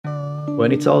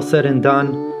When it's all said and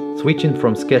done, switching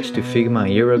from Sketch to Figma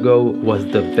a year ago was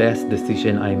the best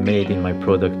decision I made in my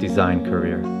product design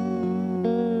career.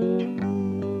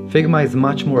 Figma is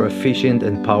much more efficient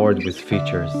and powered with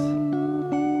features.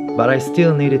 But I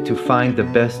still needed to find the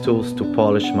best tools to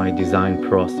polish my design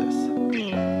process.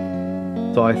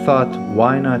 So I thought,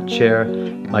 why not share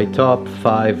my top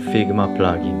 5 Figma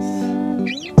plugins?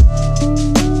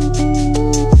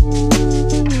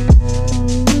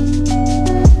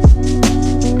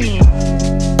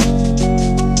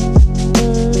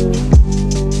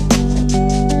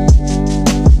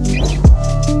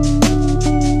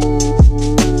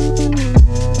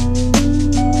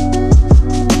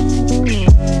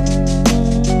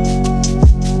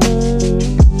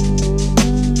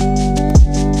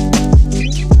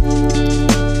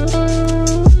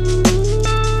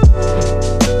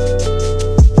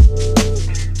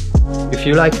 If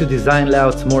you like to design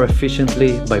layouts more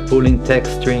efficiently by pulling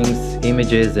text strings,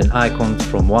 images and icons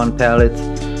from one palette,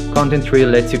 Content Reel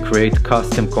lets you create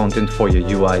custom content for your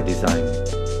UI design.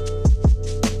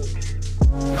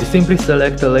 You simply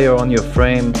select a layer on your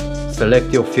frame,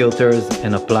 select your filters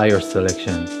and apply your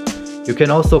selection. You can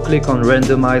also click on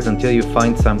randomize until you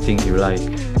find something you like.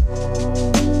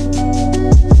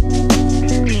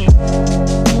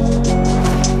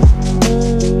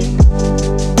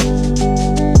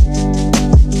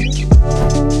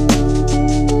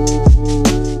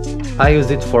 I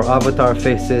use it for avatar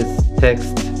faces,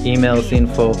 text, emails,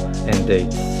 info, and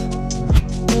dates.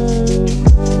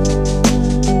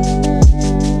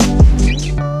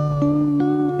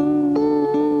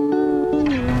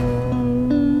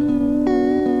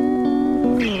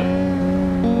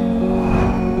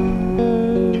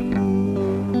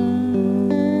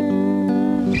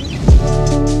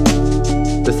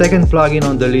 The second plugin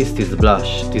on the list is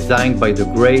Blush, designed by the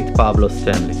great Pablo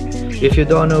Stanley. If you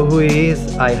don't know who he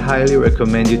is, I highly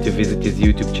recommend you to visit his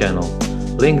YouTube channel,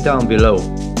 link down below.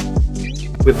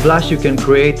 With Blush you can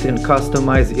create and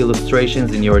customize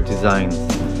illustrations in your designs.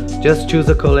 Just choose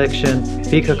a collection,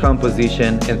 pick a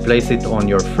composition and place it on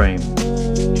your frame.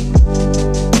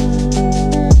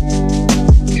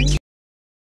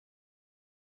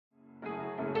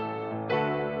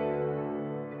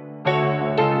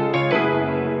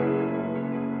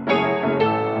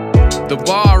 The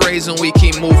bar raising, we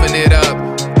keep moving it up.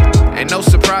 Ain't no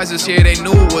surprises here, they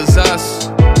knew it was us.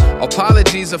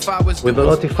 Apologies if I was. With the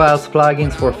Lottie Files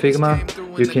plugins for Figma,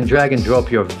 you can drag and drop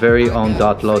your very own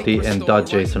 .lottie and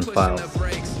 .json files.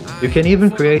 You can even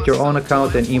create your own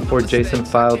account and import JSON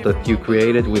files that you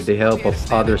created with the help of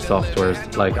other softwares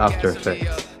like After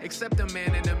Effects.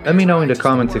 Let me know in the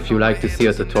comments if you'd like to see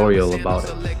a tutorial about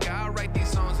it.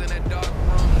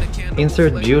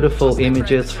 Insert beautiful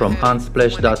images from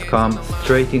unsplash.com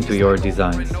straight into your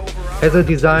designs. As a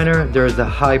designer, there is a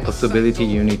high possibility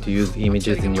you need to use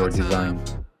images in your design.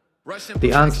 The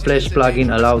Unsplash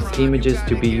plugin allows images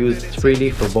to be used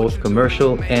freely for both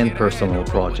commercial and personal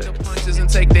projects.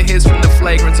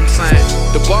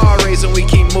 The bar raising, we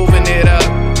keep moving it up.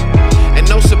 And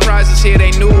no surprises here,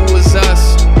 they knew it was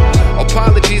us.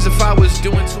 Apologies if I was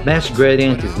doing too much. Mesh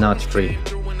Gradient is not free,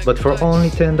 but for only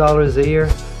 $10 a year,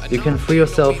 you can free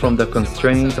yourself from the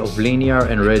constraints of linear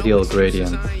and radial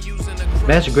gradients.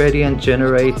 Mesh Gradient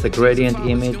generates a gradient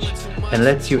image and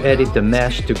lets you edit the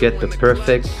mesh to get the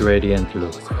perfect gradient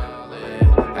look.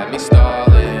 Had me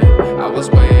stalling, I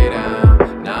was way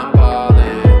down, now I'm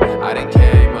balling. I done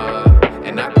came up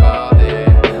and I called it.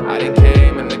 I done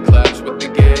came in the clutch with the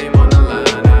game on the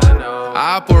line. I know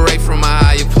I operate from a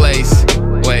higher place.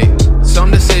 Wait,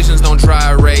 some decisions don't dry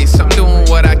erase. I'm doing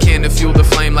what I can to fuel the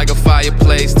flame like a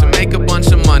fireplace. To make a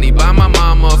bunch of money, buy my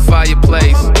mama a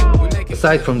fireplace.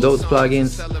 Aside from those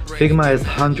plugins, Figma has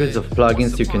hundreds of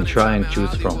plugins you can try and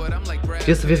choose from.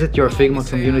 Just visit your Figma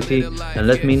community and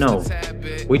let me know,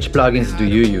 which plugins do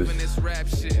you use?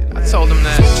 I told them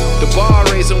that the bar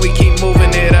raising, we keep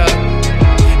moving it up.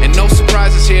 And no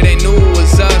surprises here, they knew it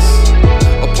was us.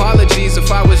 Apologies